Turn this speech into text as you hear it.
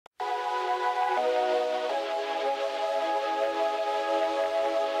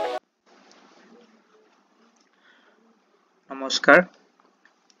নমস্কাৰ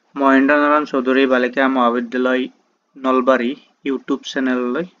মহেন্দ্ৰনাৰায়ণ চৌধুৰী বালিকা মহাবিদ্যালয় নলবাৰী ইউটিউব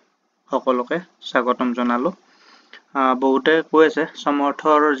চেনেললৈ সকলোকে স্বাগতম জনালো। বহুতে কৈ আছে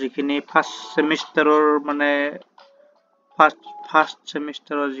সমৰ্থৰ যিখিনি ফাৰ্ষ্ট সেমিষ্টাৰৰ ফাৰ্ষ্ট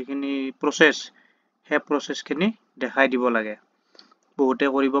সেমিষ্টাৰৰ যিখিনি প্ৰসেছ সেই প্ৰসেছখিনি দেখাই দিব লাগে। বহুতে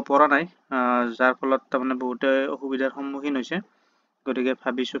কৰিব পৰা নাই, যাৰ ফলত তাৰমানে বহুতে অসুবিধাৰ সন্মুখীন হৈছে। গতিকে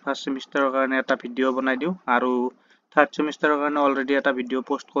ভাবিছো ফাৰ্ষ্ট সেমিষ্টাৰৰ কাৰণে এটা ভিডিঅ' বনাই দিওঁ আৰু থাৰ্ড সেমিষ্টাৰৰ কাৰণে অলৰেডি এটা ভিডিঅ'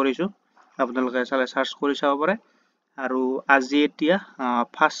 পোষ্ট কৰিছো, আপোনালোকে চালে সাৰ্চ কৰি চাব পাৰে। আৰু আজি এতিয়া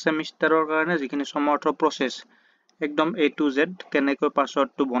ফাৰ্ষ্ট সেমিষ্টাৰৰ কাৰণে যিখিনি সমৰ্থ প্ৰসেছ একদম A to Z কেনেকৈ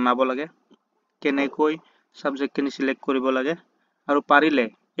পাছৱৰ্ডটো বনাব লাগে, কেনেকৈ সাবজেক্টখিনি সিলেক্ট কৰিব লাগে আৰু পাৰিলে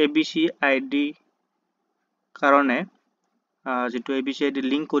ABC ID কাৰণে যেটো ABC ID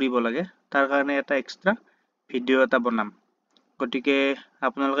লিংক কৰিব লাগে তাৰ কাৰণে এটা এক্সট্ৰা ভিডিঅ' এটা বনাম। গতিকে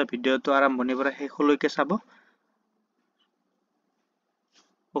আপোনালোকে ভিডিঅ'টো আৰম্ভণিৰ পৰা শেষলৈকে চাব।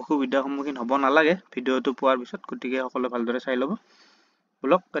 অসুবিধাৰ সন্মুখীন হ'ব নালাগে ভিডিঅ'টো পোৱাৰ পিছত, গতিকে সকলোৱে ভালদৰে চাই ল'ব।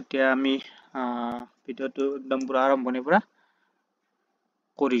 বলক এতিয়া আমি ভিডিঅ'টো একদম পুৰা আৰম্ভণিৰ পৰা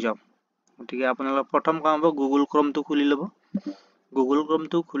কৰি যাম। গতিকে আপোনালোকে প্ৰথম কাম হ'ব গুগল ক্ৰমটো খুলি ল'ব। গুগল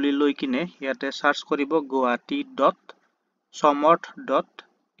ক্ৰমটো খুলি লৈ কিনে ইয়াতে সাৰ্চ কৰিব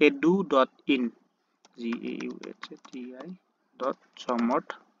guwahati.samarth.edu.in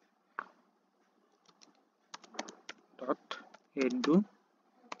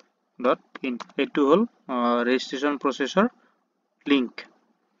guwahati.samarth.edu.in এইটো হল ৰেজিষ্ট্ৰেচন প্ৰসেছৰ লিংক।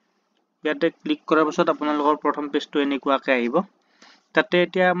 ইয়াতে ক্লিক কৰাৰ পিছত আপোনালোকৰ প্ৰথম পেজটো এনেকুৱাকৈ আহিব। তাতে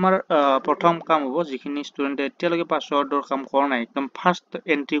এতিয়া আমাৰ প্ৰথম কাম হ'ব যিখিনি ষ্টুডেণ্টে এতিয়ালৈকে পাছৱৰ্ডৰ কাম কৰা নাই, একদম ফাৰ্ষ্ট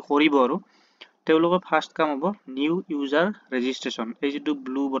এন্ট্ৰি কৰিব আৰু তেওঁলোকৰ ফাৰ্ষ্ট কাম হ'ব নিউ ইউজাৰ ৰেজিষ্ট্ৰেচন। এই যিটো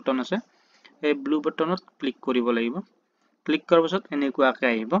ব্লু বটন আছে এই ব্লু বটনত ক্লিক কৰিব লাগিব। ক্লিক কৰাৰ পিছত এনেকুৱাকৈ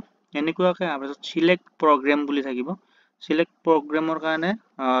আহিব। এনেকুৱাকৈ অহাৰ পিছত সিলেক্ট প্ৰগ্ৰাম বুলি থাকিব। সিলেক্ট প্ৰগ্ৰামৰ কাৰণে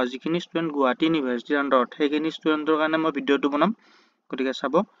যিখিনি ষ্টুডেণ্ট গুৱাহাটী ইউনিভাৰ্চিটিৰ আন্ডাৰত সেইখিনি ষ্টুডেণ্টৰ কাৰণে মই ভিডিঅ'টো বনাম। গতিকে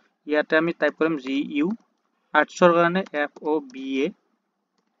চাব, ইয়াতে আমি টাইপ কৰিম GU আৰ্টছৰ কাৰণে FOBA,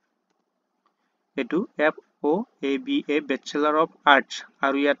 এইটো FOABA বেচেলাৰ অফ আৰ্টছ,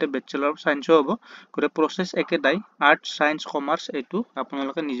 আৰু ইয়াতে বেচেলাৰ অফ চায়েন্সও হ'ব। গতিকে প্ৰসেছ একেটাই, আৰ্টছ চায়েন্স কমাৰ্চ এইটো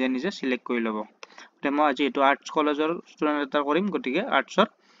আপোনালোকে নিজে নিজে সিলেক্ট কৰি ল'ব। গতিকে মই আজি এইটো আৰ্টছ কলেজৰ ষ্টুডেণ্ট এটা কৰিম, গতিকে আৰ্টছৰ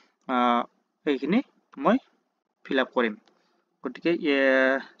এইখিনি মই ফিল আপ কৰিম। গতিকে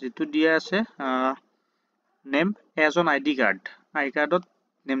যেটো দিয়া আছে name as on ID card, আই কাৰ্ডত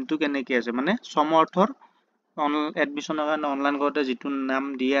নেমটো কেনেকৈ আছে মানে সমৰ্থৰ এডমিশনৰ কাৰণে অনলাইন কৰোঁতে যিটো নাম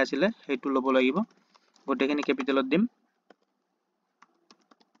দিয়া আছিলে সেইটো ল'ব লাগিব। গোটেইখিনি কেপিটেলত দিম।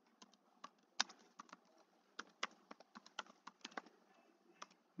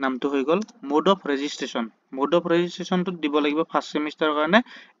 নামটো হৈ গ'ল। Mode of registration, mode of ৰেজিষ্ট্ৰেচনটোত দিব লাগিব ফাৰ্ষ্ট সেমিষ্টাৰৰ কাৰণে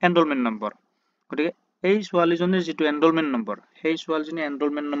এনৰলমেণ্ট নম্বৰ। গতিকে এই ছোৱালীজনীৰ যিটো এনৰলমেণ্ট নম্বৰ সেই ছোৱালীজনীৰ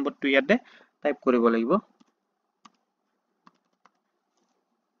এনৰলমেণ্ট নম্বৰটো ইয়াতে টাইপ কৰিব লাগিব।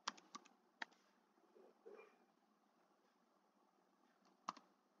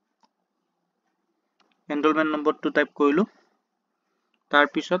 এনৰলমেণ্ট নম্বৰটো টাইপ কৰিলো। তাৰ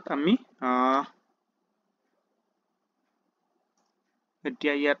পিছত আমি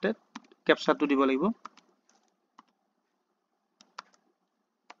এতিয়া ইয়াতে কেপচাটো দিব লাগিব।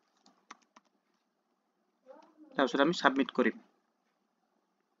 তাৰপিছত আমি সাবমিট কৰিম।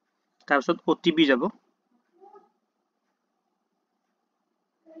 তাৰপিছত OTP যাব।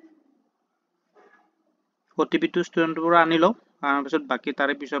 OTPটো ষ্টুডেণ্টৰ পৰা আনি লওঁ, আনাৰ পিছত বাকী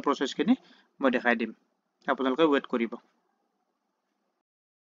তাৰে পিছৰ প্ৰচেছখিনি মই দেখাই দিম। আপোনালোকে ৱেইট কৰিব।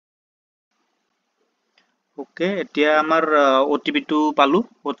 ওকে, এতিয়া আমাৰ OTPটো পালো।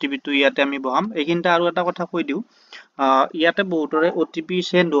 OTPটো ইয়াতে আমি বহাম। এইখিনিতে আৰু এটা কথা কৈ দিওঁ, ইয়াতে বহুতৰে OTP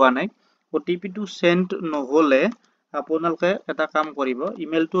সেন্ড হোৱা নাই। OTPটো সেন্ড নহ'লে আপোনালোকে এটা কাম কৰিব,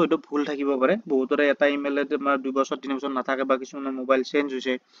 ইমেইলটো হয়তো ভুল থাকিব পাৰে। বহুতৰে এটা ইমেইলে 2 বছৰ 3 বছৰ নাথাকে বা কিছুমানৰ মোবাইল চেঞ্জ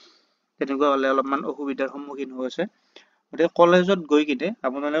হৈছে, তেনেকুৱা হ'লে অলপমান অসুবিধাৰ সন্মুখীন হৈছে। গতিকে কলেজত গৈ কিনে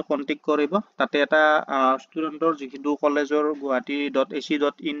আপোনালোকে কণ্টেক্ট কৰিব। তাতে এটা ষ্টুডেণ্টৰ যিটো কলেজৰ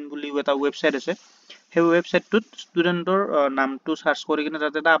guwahati.ac.in বুলি এটা ৱেবছাইট আছে, সেই ৱেবছাইটটোত ষ্টুডেণ্টৰ নামটো সাৰ্চ কৰি কিনে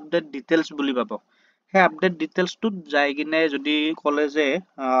তাতে এটা আপডেট ডিটেইলছ বুলি পাব। সেই আপডেট ডিটেইলছটোত যাই কিনে যদি কলেজে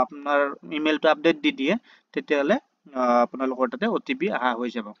আপোনাৰ ইমেইলটো আপডেট দি দিয়ে তেতিয়াহ'লে আপোনালোকৰ তাতে OTP আহা হৈ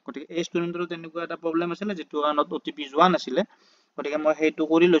যাব। গতিকে এই ষ্টুডেণ্টৰ তেনেকুৱা এটা প্ৰব্লেম আছিলে যিটো কাৰণত OTP যোৱা নাছিলে। গতিকে মই সেইটো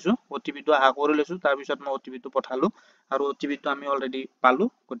কৰি লৈছো, OTPটো আহা কৰি লৈছো। তাৰপিছত মই OTPটো পঠালো আৰু OTPটো আমি অলৰেডি পালো।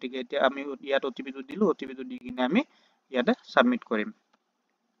 গতিকে এতিয়া আমি ইয়াত OTPটো দিলো, OTPটো দি কিনে আমি ইয়াতে সাবমিট কৰিম।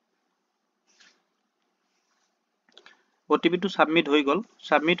 OTPটো সাবমিট হৈ গ'ল।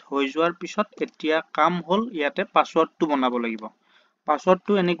 সাবমিট হৈ যোৱাৰ পিছত এতিয়া কাম হ'ল ইয়াতে পাছৱৰ্ডটো বনাব লাগিব।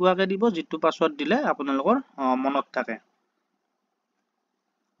 পাছৱৰ্ডটো এনেকুৱাকৈ দিব যিটো পাছৱৰ্ড দিলে আপোনালোকৰ মনত থাকে।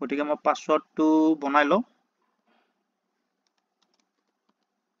 গতিকে মই পাছৱৰ্ডটো বনাই লওঁ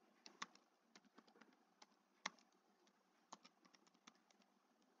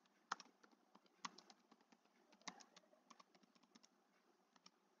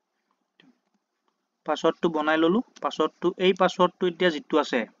পাছৱৰ্ডটো বনাই ললো পাছৱৰ্ডটো এই পাছৱৰ্ডটো এতিয়া যেটো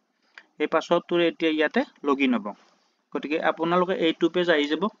আছে এই পাছৱৰ্ডটোৰে এতিয়া ইয়াতে লগইন হ'ব গতিকে আপোনালোকে এইটো পেজ আহি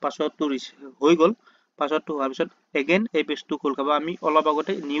যাব পাছৱৰ্ডটো হৈ গল পাছৱৰ্ডটো হোৱাৰ পিছত এগেইন এই পেজটো খোল খাব আমি অলপ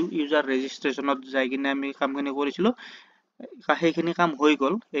আগতে নিউ ইউজাৰ ৰেজিষ্ট্ৰেচনত যাই কিনে আমি কামখিনি কৰিছিলো সেইখিনি কাম হৈ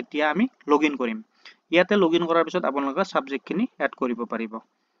গল এতিয়া আমি লগইন কৰিম ইয়াতে লগইন কৰাৰ পিছত আপোনালোকে সাবজেক্ট খিনি এড কৰিব পাৰিব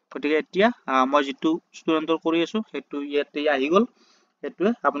গতিকে এতিয়া মই যেটো ষ্টুডেন্টৰ কৰি আছো হেতু ইয়াতে আহি গল হেতুৱে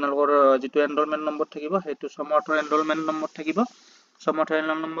আপোনালোকৰ যেটো এনৰলমেন্ট নম্বৰ থাকিব হেতু সমৰ্থৰ এনৰলমেন্ট নম্বৰ থাকিব সমৰ্থৰ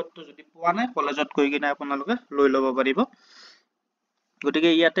এনৰলমেন্ট নম্বৰটো যদি পোৱা নাই কলেজত গৈ কিনে আপোনালোকে লৈ ল'ব পাৰিব গতিকে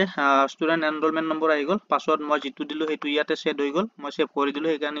ইয়াতে ষ্টুডেন্ট এনৰলমেন্ট নম্বৰ আহি গল পাছৱৰ্ড মই যেটো দিলো হেতু ইয়াতে সেট হৈ গল মই সেভ কৰি দিলো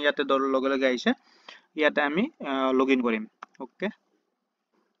সেইকাৰণে ইয়াতে লগে লগে আহিছে ইয়াতে আমি লগইন কৰিম ওকে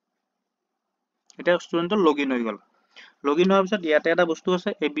এটা ষ্টুডেন্টৰ লগইন হৈ গল লগইন হোৱাৰ পিছত ইয়াতে এটা বস্তু আছে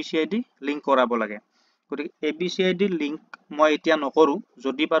ABCID লিংক কৰাব লাগে গতিকে ABCID লিংক মই এতিয়া নকৰো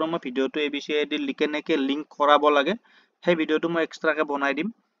যদি পাৰো মই ভিডিওটো ABCID কেনেকৈ লিংক কৰাব লাগে সেই ভিডিওটো মই এক্সট্ৰাকে বনাই দিম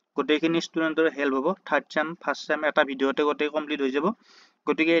গোটেইখিনি ষ্টুডেন্টৰ হেল্প হ'ব থাৰ্ড চেম ফাৰ্ষ্ট চেম এটা ভিডিওতে গোটেই কমপ্লিট হৈ যাব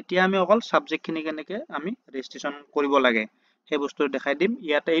গতিকে এতিয়া আমি অকল সাবজেক্ট খিনি কেনেকৈ আমি ৰেজিষ্ট্ৰেচন কৰিব লাগে সেই বস্তু দেখাই দিম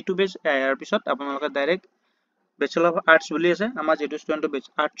ইয়াতে এইটো পেজ ইয়াৰ পিছত আপোনালোকে ডাইৰেক্ট Bachelor of Arts বুলি আছে আমাৰ যেটো ষ্টুডেন্ট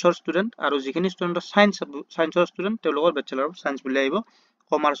আৰ্টছৰ ষ্টুডেন্ট আৰু যিখিনি ষ্টুডেন্ট সায়েন্সৰ ষ্টুডেন্ট তেওঁলোকৰ Bachelor of Science বুলি আহিব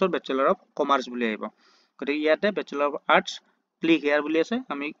কমাৰ্চৰ Bachelor of Commerce বুলি আহিব গতিকে ইয়াতে Bachelor of Arts ক্লিক হিয়াৰ বুলি আছে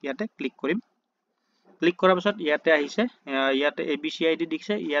আমি ইয়াতে ক্লিক কৰিম ক্লিক কৰাৰ পিছত ইয়াতে আহিছে ইয়াতে ABCID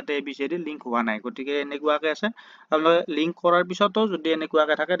দিছে ইয়াতে ABCID লিংক হোৱা নাই গতিকে এনেকুৱাকে আছে আপোনালোকে লিংক কৰাৰ পিছতো যদি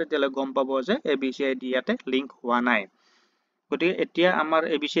এনেকুৱাকে থাকে তেতিয়ালে গম পাব যে ABCID ইয়াতে লিংক হোৱা নাই গতিকে এতিয়া আমাৰ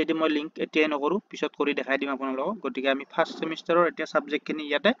ABCID মই লিংক এতিয়াই নকৰো পিছত কৰি দেখাই দিম আপোনালোকক গতিকে আমি ফাৰ্ষ্ট সেমিষ্টাৰৰ এতিয়া সাবজেক্ট খিনি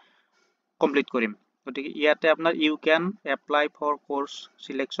ইয়াতে কমপ্লিট কৰিম গতিকে ইয়াতে আপোনাৰ U can apply for course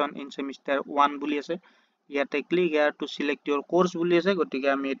selection in semester 1 বুলি আছে ইয়াতে click here to select Euro course বুলি আছে গতিকে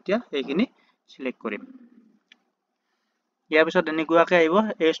আমি এতিয়া এইখিনি সিলেক্ট কৰিম ইয়াৰ পিছত এনেকুৱাকে আহিব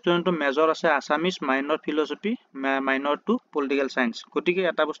এই ষ্টুডেন্টৰ মেজৰ আছে Assamese minor philosophy minor two political science গতিকে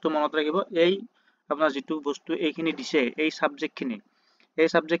এটা বস্তু মনত ৰাখিব এই আপোনাৰ যেটো বস্তু এইখিনি দিছে এই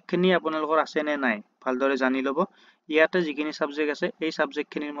সাবজেক্ট খিনি আপোনালোকৰ আছে নে নাই ভালদৰে জানি লব ইয়াতে যিখিনি সাবজেক্ট আছে এই সাবজেক্ট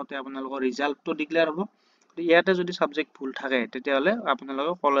খিনিৰ মতে আপোনালোকৰ ৰিজাল্টটো ডিক্লেয়াৰ হ'ব ইয়াতে যদি সাবজেক্ট ভুল থাকে তেতিয়ালে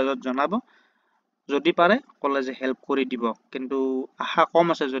আপোনালোকে কলেজত জনাব যদি পাৰে কলেজে হেল্প কৰি দিব কিন্তু আশা কম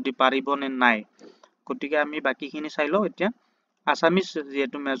আছে যদি পাৰিব নে নাই গতিকে আমি বাকিখিনি চাই লও এতিয়া আসামিজ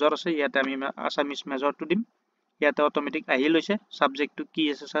যেটো মেজৰ আছে ইয়াতে আমি আসামিজ মেজৰটো দিম ইয়াতে অটোমেটিক আহি লৈছে সাবজেক্টটো কি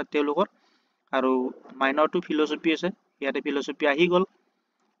আছে স্যাৰ তেওঁলোকৰ আৰু মাইনৰ টু ফিলসফি আছে ইয়াতে ফিলসফি আহি গল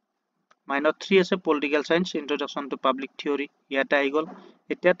মাইনৰ 3 আছে political science ইন্ট্ৰোডাকশন two public theory ইয়াতে আহি গল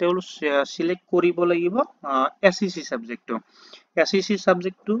এতিয়া তেওঁলোক সিলেক্ট কৰিব লাগিব এসইসি সাবজেক্টটো এসইসি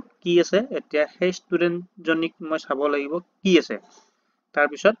সাবজেক্টটো কি আছে এতিয়া সেই ষ্টুডেন্ট জনিক মই চাব লাগিব কি আছে তাৰ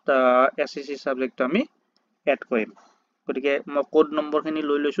পিছত এসইসি সাবজেক্টটো আমি এড কৰিম গতিকে মই কোড নম্বৰ খিনি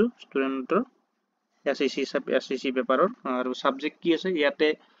লৈ লৈছো ষ্টুডেন্টৰ এসইসি পেপাৰৰ আৰু সাবজেক্ট কি আছে ইয়াতে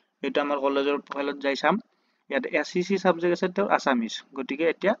এটা আমাৰ কলেজৰ প্ৰফাইলত যাই চাম ইয়াতে এসইসি সাবজেক্ট আছে তো আসামিজ গতিকে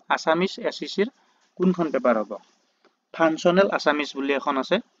এতিয়া আসামিজ এসইসিৰ কোনখন পেপাৰ হ'ব ফাংশনাল আসামিজ বুলি এখন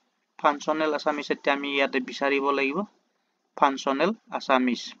আছে ফাংশনাল আসামিজ এতিয়া আমি ইয়াতে বিচাৰিব লাগিব ফাংশনাল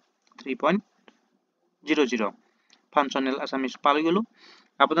আসামিজ 3.00 ফাংশনাল আসামিজ পাই গলো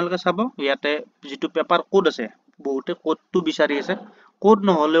আপোনালোকে চাব ইয়াতে যেটো পেপাৰ কোড আছে বহুতে কোডটো বিচাৰি আছে কোড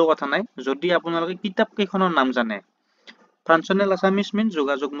নহলেও কথা নাই যদি আপোনালোকে কিতাপ কেখনৰ নাম জানে ফাংশনাল আসামিজ মিন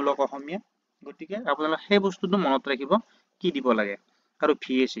যোগাযোগমূলক অসমীয়া গতিকে আপোনালোকে সেই বস্তুটো মনত ৰাখিব কি দিব লাগে আৰু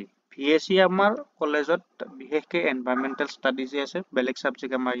ভিএসি আমাৰ কলেজত বিশেষকৈ এনভাইৰনমেন্টাল ষ্টাডিজ আছে বেলেগ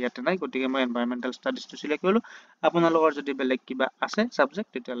সাবজেক্ট আমাৰ ইয়াতে নাই গতিকে মই এনভাইৰনমেন্টাল ষ্টাডিজটো সিলেক্ট কৰিলো আপোনালোকৰ যদি বেলেগ কিবা আছে সাবজেক্ট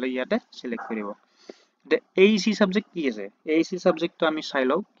তেতিয়ালে ইয়াতে সিলেক্ট কৰিব এইচি সাবজেক্ট কি আছে এইচি সাবজেক্টটো আমি চাই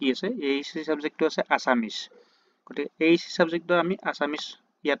লও কি আছে এইচি সাবজেক্টটো আছে আসামিজ গতিকে এইচি সাবজেক্টটো আমি আসামিজ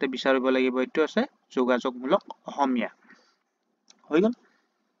ইয়াতে বিচাৰিব লাগিব এটো আছে যোগাযোগমূলক অসমীয়া হৈ গল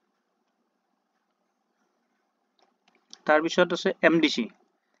তাৰ পিছত আছে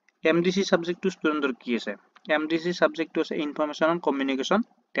এমডিসি সাবজেক্টটো ষ্টুডেন্টৰ কি আছে এমডিসি সাবজেক্টটো আছে ইনফৰমেশন এণ্ড কমিউনিকেশন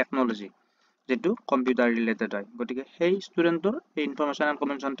টেকনলজি যেটো কম্পিউটাৰ ৰিলেটেড হয় গতিকে সেই ষ্টুডেন্টৰ ইনফৰমেশন এণ্ড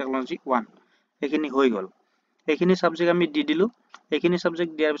কমিউনিকেশন টেকনলজি 1 এইখিনি হৈ গল এইখিনি সাবজেক্ট আমি দি দিলো এইখিনি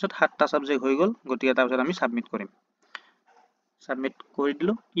সাবজেক্ট দিয়াৰ পিছত 7টা সাবজেক্ট হৈ গল গতিকে তাৰ পিছত আমি সাবমিট কৰিম সাবমিট কৰি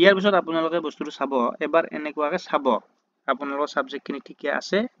দিলো ইয়াৰ পিছত আপোনালোকে বস্তুটো চাব এবাৰ এনেকুৱাকে চাব আপোনালোকৰ সাবজেক্ট খিনি ঠিকে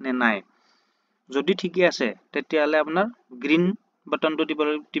আছে নে নাই যদি ঠিকে আছে তেতিয়ালে আপোনাৰ গ্ৰীন বাটনটো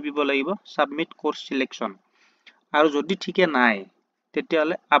টিপিব লাগিব সাবমিট কোৰ্স সিলেকশন আৰু যদি ঠিকে নাই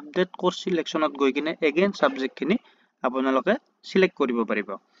তেতিয়াহলে আপডেট কোৰ্স সিলেকশনত গৈ কিনে এগেইন সাবজেক্ট খিনি আপোনালোকে সিলেক্ট কৰিব পাৰিব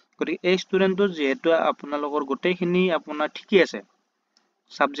গতি এই ষ্টুডেন্টৰ যেহেতু আপোনালোকৰ গোটেইখিনি আপোনাৰ ঠিকই আছে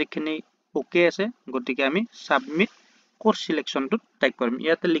সাবজেক্ট খিনি ওকে আছে গতিকে আমি submit course selection to type কৰিম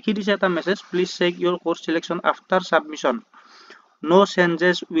ইয়াতে লিখি দিছে এটা message please check Euro course selection after submission no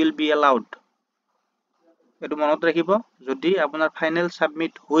changes will be allowed এটো মনত ৰাখিব যদি আপোনাৰ ফাইনেল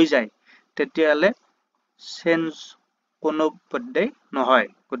সাবমিট হৈ যায় তেতিয়ালে চেঞ্জ কোনো পদ্ধতি নহয়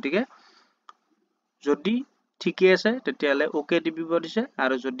গতিকে যদি ঠিকে আছে তেতিয়ালে ওকে টিপিব দিছে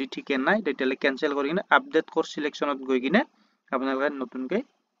আৰু যদি ঠিকে নাই তেতিয়ালে ক্যান্সেল কৰি কিনে আপডেট কোৰ্স সিলেকশনত গৈ কিনে আপোনালোকে নতুনকৈ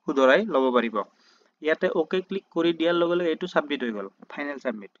সুধৰাই ল'ব পাৰিব ইয়াতে ওকে ক্লিক কৰি দিয়াৰ লগে লগে এটো সাবমিট হৈ গল ফাইনেল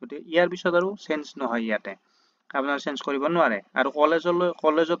সাবমিট গতি ইয়াৰ পিছত আৰু চেঞ্জ নহয় ইয়াতে আপোনাৰ চেঞ্জ কৰিব নোৱাৰে আৰু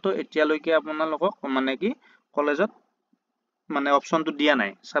কলেজতো এতিয়ালৈকে আপোনালোকক মানে কি কলেজত মানে অপশনটো দিয়া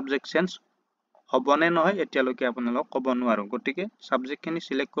নাই সাবজেক্ট চেঞ্জ হবনে নহয় এতিয়ালৈকে আপোনালোক ক'ব নোৱাৰো গতিকে সাবজেক্ট খিনি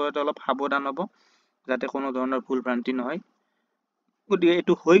সিলেক্ট কৰোতে অলপ সাৱধান হ'ব যাতে কোনো ধৰণৰ ভুল ভ্ৰান্তি নহয় গতিকে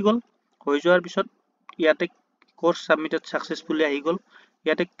এটো হৈ গল হৈ যোৱাৰ পিছত ইয়াতে কোৰ্স সাবমিটেড সাকসেসফুলি আহি গল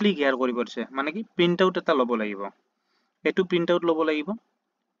ইয়াতে ক্লিক হিয়াৰ কৰিব দিছে মানে কি প্ৰিন্ট আউট এটা ল'ব লাগিব এটো প্ৰিন্ট আউট ল'ব লাগিব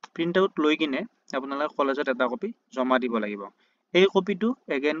প্ৰিন্ট আউট লৈ কিনে আপোনালোকে কলেজত এটা কপি জমা দিব লাগিব এই কপিটো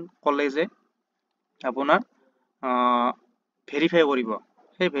এগেইন কলেজে আপোনাৰ ভেৰিফাই কৰিব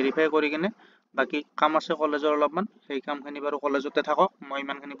সেই ভেৰিফাই কৰি কিনে বাকি কাম আছে কলেজৰ অলপমান সেই কামখিনি বাৰু কলেজতে থাকক মই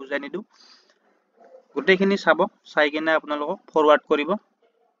ইমানখিনি বুজাই নিদু গোটেইখিনি চাব চাই কিনে আপোনালোকক ফৰৱাৰ্ড কৰিব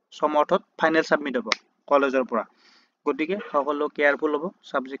সমৰ্থত ফাইনেল সাবমিট হ'ব কলেজৰ পৰা গতিকে সকলো কেয়াৰফুল হ'ব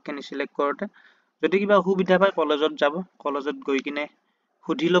সাবজেক্ট খিনি সিলেক্ট কৰোতে যদি কিবা অসুবিধা পায় কলেজত যাব কলেজত গৈ কিনে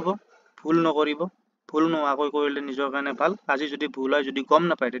সুধি ল'ব ভুল নকৰিব ভুল নোহোৱাকৈ কৰিলে নিজৰ কাৰণে ভাল আজি যদি ভুল হয় যদি গম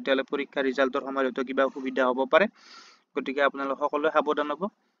নাপায় তেতিয়ালে পৰীক্ষা ৰিজাল্টৰ সময়ত কিবা অসুবিধা হ'ব পাৰে গতিকে আপোনালোক সকলোৱে সাৱধান হ'ব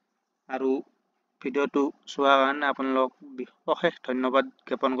আৰু ভিডিওটো চোৱাৰ কাৰণে আপোনালোক অশেষ ধন্যবাদ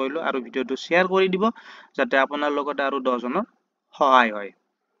জ্ঞাপন কৰিলো আৰু ভিডিওটো শেয়াৰ কৰি দিব যাতে আপোনাৰ লগত আৰু 10 জনৰ সহায় হয়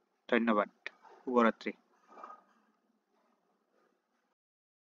ধন্যবাদ শুভৰাত্ৰি